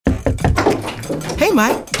Hey,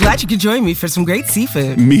 Mike. Glad you could join me for some great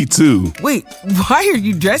seafood. Me too. Wait, why are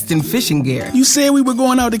you dressed in fishing gear? You said we were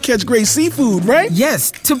going out to catch great seafood, right? Yes,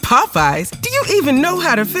 to Popeyes. Do you even know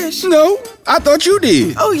how to fish? No, I thought you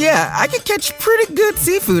did. Oh, yeah, I can catch pretty good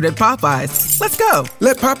seafood at Popeyes. Let's go.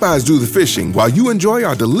 Let Popeyes do the fishing while you enjoy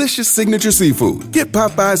our delicious signature seafood. Get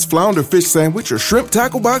Popeyes Flounder Fish Sandwich or Shrimp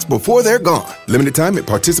Tackle Box before they're gone. Limited time at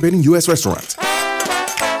participating U.S. restaurants.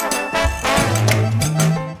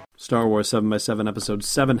 Star Wars 7x7, episode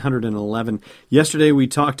 711. Yesterday we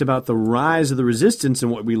talked about the rise of the Resistance and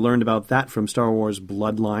what we learned about that from Star Wars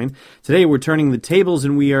Bloodline. Today we're turning the tables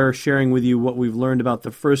and we are sharing with you what we've learned about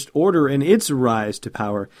the First Order and its rise to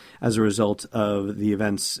power as a result of the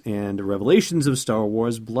events and revelations of Star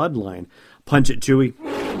Wars Bloodline. Punch it, Chewie.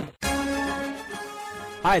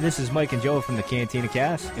 Hi, this is Mike and Joe from the Cantina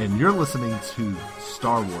Cast. And you're listening to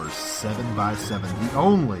Star Wars 7x7, the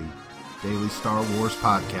only daily Star Wars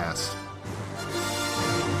podcast.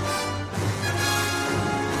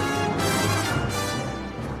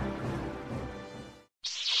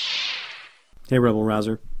 Hey, Rebel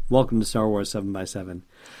Rouser. Welcome to Star Wars 7x7.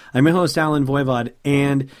 I'm your host, Alan Voivod,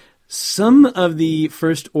 and some of the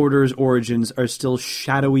First Order's origins are still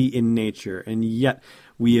shadowy in nature, and yet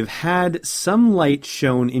we have had some light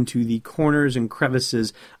shown into the corners and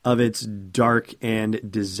crevices of its dark and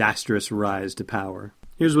disastrous rise to power.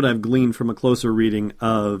 Here's what I've gleaned from a closer reading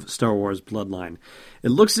of Star Wars Bloodline. It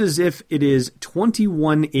looks as if it is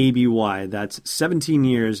 21 ABY, that's 17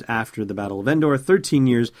 years after the Battle of Endor, 13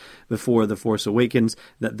 years before The Force Awakens,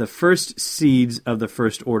 that the first seeds of the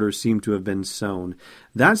First Order seem to have been sown.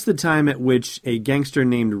 That's the time at which a gangster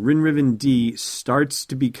named Rinriven D starts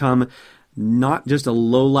to become not just a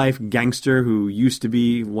low-life gangster who used to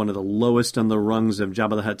be one of the lowest on the rungs of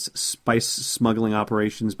Jabba the Hutt's spice smuggling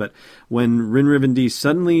operations, but when Rinriven D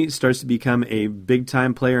suddenly starts to become a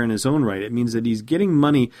big-time player in his own right, it means that he's getting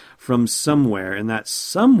money from somewhere, and that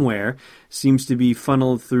somewhere seems to be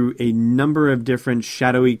funneled through a number of different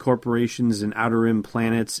shadowy corporations and Outer Rim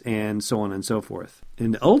planets and so on and so forth.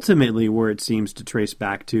 And ultimately, where it seems to trace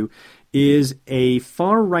back to is a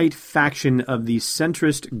far-right faction of the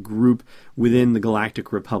centrist group within the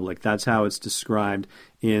Galactic Republic. That's how it's described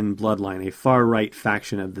in Bloodline, a far-right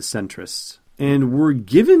faction of the centrists. And we're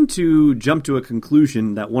given to jump to a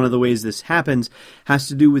conclusion that one of the ways this happens has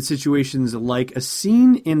to do with situations like a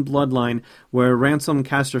scene in Bloodline where Ransom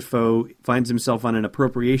Casterfoe finds himself on an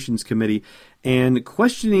appropriations committee and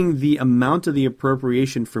questioning the amount of the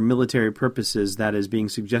appropriation for military purposes that is being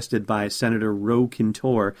suggested by Senator Ro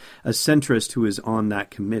Khintor, a centrist who is on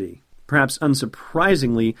that committee. Perhaps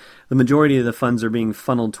unsurprisingly, the majority of the funds are being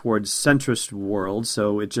funneled towards centrist worlds,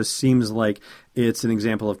 so it just seems like it's an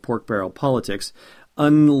example of pork barrel politics,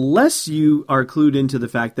 unless you are clued into the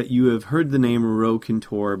fact that you have heard the name Ro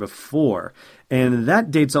Khintor before. And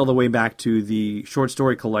that dates all the way back to the short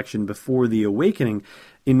story collection Before the Awakening,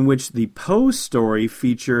 in which the Poe story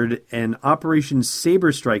featured an Operation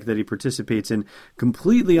Saber Strike that he participates in,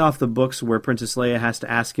 completely off the books, where Princess Leia has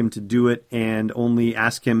to ask him to do it and only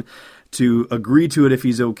ask him to agree to it if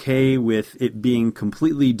he's okay with it being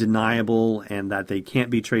completely deniable and that they can't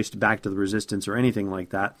be traced back to the Resistance or anything like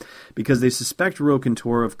that, because they suspect Ro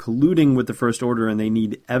Khintor of colluding with the First Order and they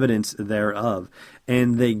need evidence thereof.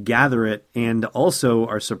 And they gather it and also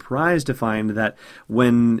are surprised to find that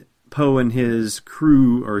when Poe and his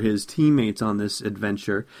crew, or his teammates on this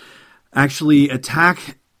adventure, actually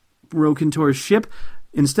attack Ro Khintor's ship,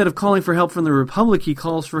 instead of calling for help from the Republic, he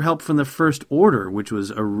calls for help from the First Order, which was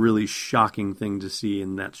a really shocking thing to see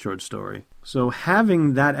in that short story. So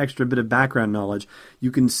having that extra bit of background knowledge, you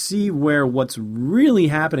can see where what's really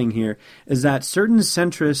happening here is that certain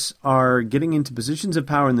centrists are getting into positions of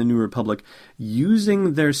power in the New Republic,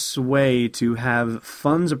 using their sway to have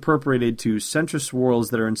funds appropriated to centrist worlds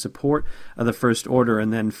that are in support of the First Order,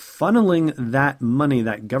 and then funneling that money,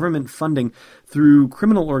 that government funding, through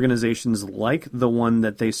criminal organizations like the one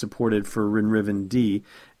that they supported for Rinriven D,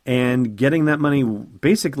 and getting that money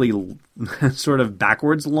basically sort of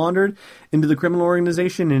backwards laundered into the criminal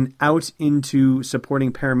organization and out into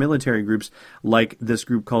supporting paramilitary groups like this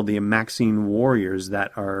group called the Amaxine Warriors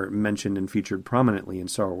that are mentioned and featured prominently in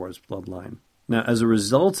Star Wars Bloodline. Now, as a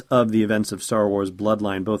result of the events of Star Wars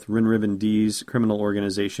Bloodline, both Rinriven D's criminal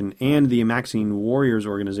organization and the Amaxine Warriors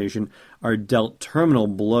organization are dealt terminal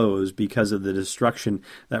blows because of the destruction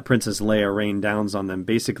that Princess Leia rained down on them.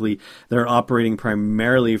 Basically, they're operating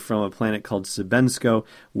primarily from a planet called Sebensko,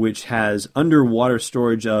 which has underwater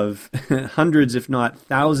storage of hundreds, if not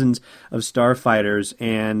thousands, of starfighters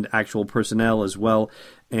and actual personnel as well.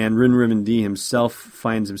 And Rin D himself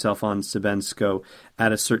finds himself on Sebensko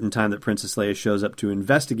at a certain time that Princess Leia shows up to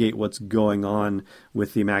investigate what's going on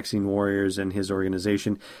with the Maxine Warriors and his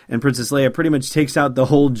organization. And Princess Leia pretty much takes out the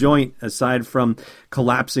whole joint, aside from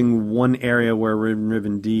collapsing one area where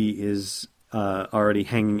Rin D is already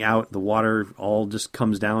hanging out. The water all just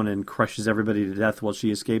comes down and crushes everybody to death while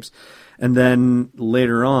she escapes. And then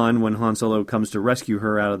later on, when Han Solo comes to rescue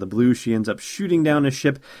her out of the blue, she ends up shooting down a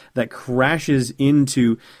ship that crashes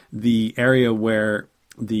into the area where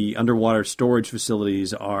the underwater storage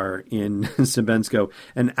facilities are in Sebensko,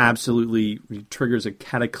 and absolutely triggers a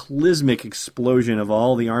cataclysmic explosion of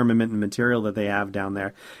all the armament and material that they have down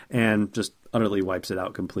there, and just utterly wipes it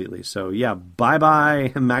out completely. So yeah,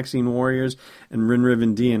 bye-bye Maxine Warriors and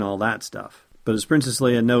Rin D and all that stuff. But as Princess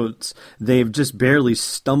Leia notes, they've just barely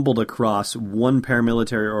stumbled across one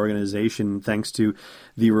paramilitary organization thanks to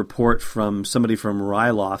the report from somebody from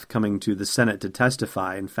Ryloth coming to the Senate to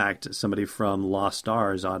testify. In fact, somebody from Lost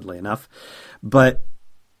Stars, oddly enough. But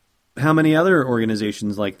how many other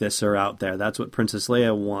organizations like this are out there? That's what Princess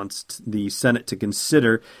Leia wants the Senate to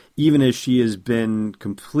consider, even as she has been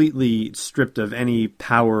completely stripped of any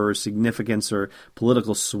power or significance or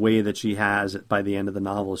political sway that she has by the end of the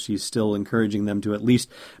novel. She's still encouraging them to at least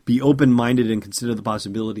be open-minded and consider the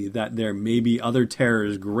possibility that there may be other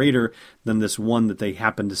terrors greater than this one that they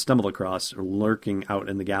happen to stumble across or lurking out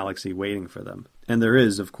in the galaxy waiting for them. And there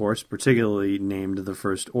is, of course, particularly named the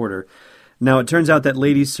First Order. Now, it turns out that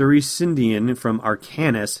Lady Cerise Sindian from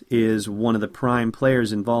Arcanis is one of the prime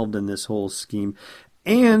players involved in this whole scheme.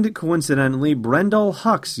 And, coincidentally, Brendol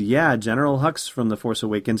Hux, General Hux from The Force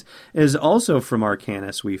Awakens, is also from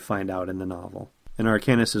Arcanis, we find out in the novel. And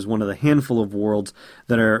Arcanis is one of the handful of worlds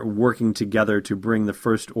that are working together to bring the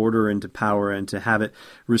First Order into power and to have it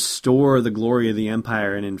restore the glory of the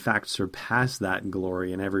Empire and, in fact, surpass that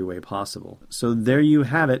glory in every way possible. So there you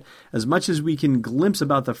have it. As much as we can glimpse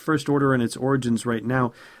about the First Order and its origins right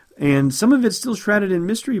now, and some of it's still shrouded in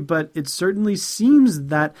mystery, but it certainly seems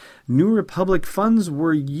that New Republic funds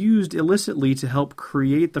were used illicitly to help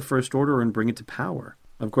create the First Order and bring it to power.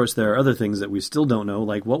 Of course, there are other things that we still don't know,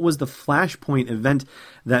 like what was the Flashpoint event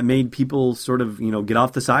that made people sort of, get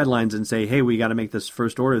off the sidelines and say, hey, we got to make this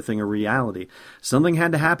First Order thing a reality. Something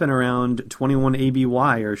had to happen around 21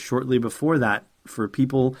 ABY or shortly before that for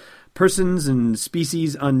persons and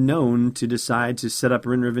species unknown to decide to set up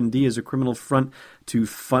Rin D as a criminal front to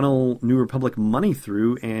funnel New Republic money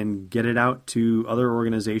through and get it out to other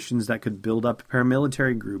organizations that could build up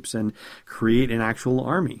paramilitary groups and create an actual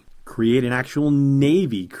army. Create an actual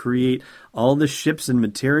navy, create all the ships and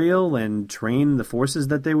material, and train the forces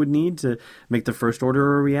that they would need to make the First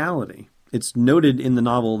Order a reality. It's noted in the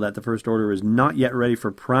novel that the First Order is not yet ready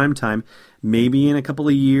for prime time. Maybe in a couple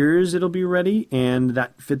of years it'll be ready, and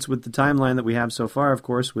that fits with the timeline that we have so far, of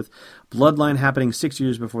course, with Bloodline happening 6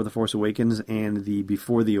 years before The Force Awakens and the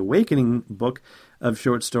Before the Awakening book of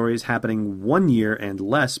short stories happening 1 year and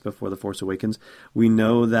less before The Force Awakens. We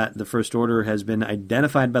know that the First Order has been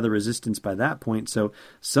identified by the Resistance by that point, so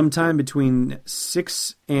sometime between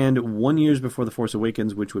 6 and 1 years before The Force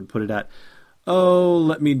Awakens, which would put it at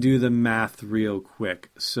let me do the math real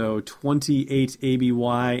quick. So 28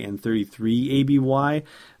 ABY and 33 ABY,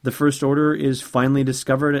 the First Order is finally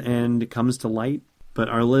discovered and comes to light. But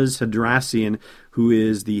Arliz Hadrassian, who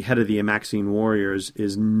is the head of the Amaxine Warriors,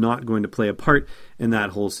 is not going to play a part in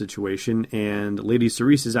that whole situation. And Lady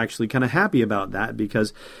Cerise is actually kind of happy about that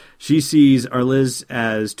because she sees Arliz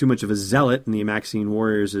as too much of a zealot and the Amaxine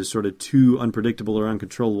Warriors as sort of too unpredictable or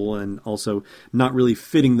uncontrollable and also not really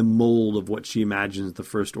fitting the mold of what she imagines the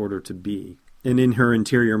First Order to be. And in her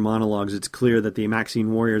interior monologues, it's clear that the Amaxine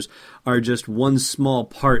Warriors are just one small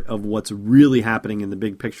part of what's really happening in the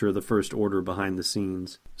big picture of the First Order behind the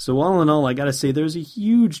scenes. So all in all, I gotta say, there's a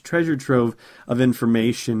huge treasure trove of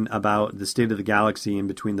information about the state of the galaxy in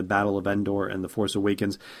between the Battle of Endor and The Force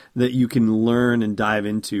Awakens that you can learn and dive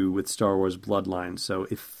into with Star Wars Bloodline. So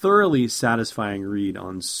a thoroughly satisfying read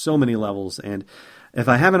on so many levels, and if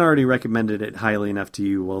I haven't already recommended it highly enough to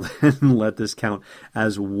you, well then let this count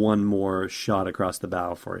as one more shot across the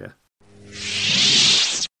bow for you.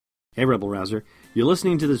 Hey Rebel Rouser, you're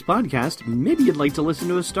listening to this podcast, maybe you'd like to listen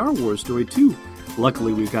to a Star Wars story too.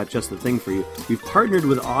 Luckily, we've got just the thing for you. We've partnered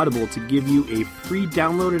with Audible to give you a free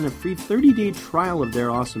download and a free 30-day trial of their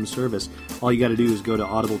awesome service. All you got to do is go to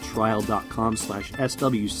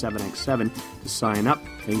audibletrial.com/SW7X7 to sign up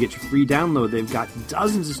and get your free download. They've got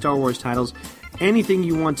dozens of Star Wars titles, anything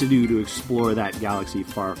you want to do to explore that galaxy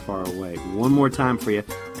far, far away. One more time for you,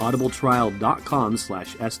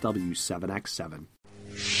 audibletrial.com/SW7X7.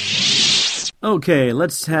 Okay,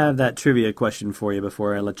 let's have that trivia question for you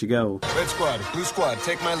before I let you go. Red squad, blue squad,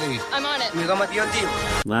 take my lead. I'm on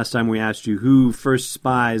it. Last time we asked you who first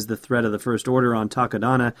spies the threat of the First Order on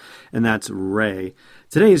Takodana, and that's Rey.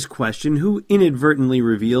 Today's question, who inadvertently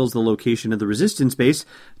reveals the location of the Resistance base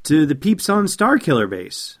to the peeps on Starkiller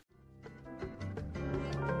base?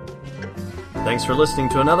 Thanks for listening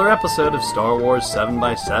to another episode of Star Wars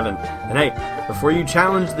 7x7. And hey, before you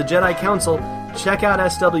challenge the Jedi Council, check out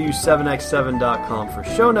SW7x7.com for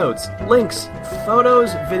show notes, links,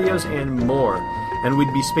 photos, videos, and more. And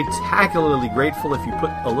we'd be spectacularly grateful if you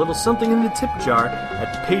put a little something in the tip jar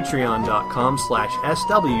at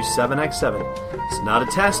patreon.com/SW7x7. It's not a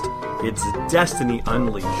test, it's Destiny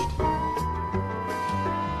Unleashed.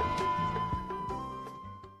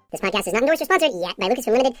 This podcast is not endorsed or sponsored yet by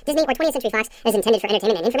Lucasfilm Limited, Disney, or 20th Century Fox, and is intended for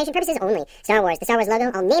entertainment and information purposes only. Star Wars, the Star Wars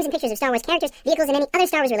logo, all names and pictures of Star Wars characters, vehicles, and any other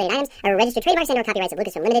Star Wars-related items are registered trademarks and/or copyrights of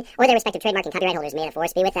Lucasfilm Limited or their respective trademark and copyright holders. May the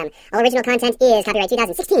force be with them. All original content is copyright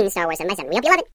 2016 Star Wars 7x7. We hope you love it.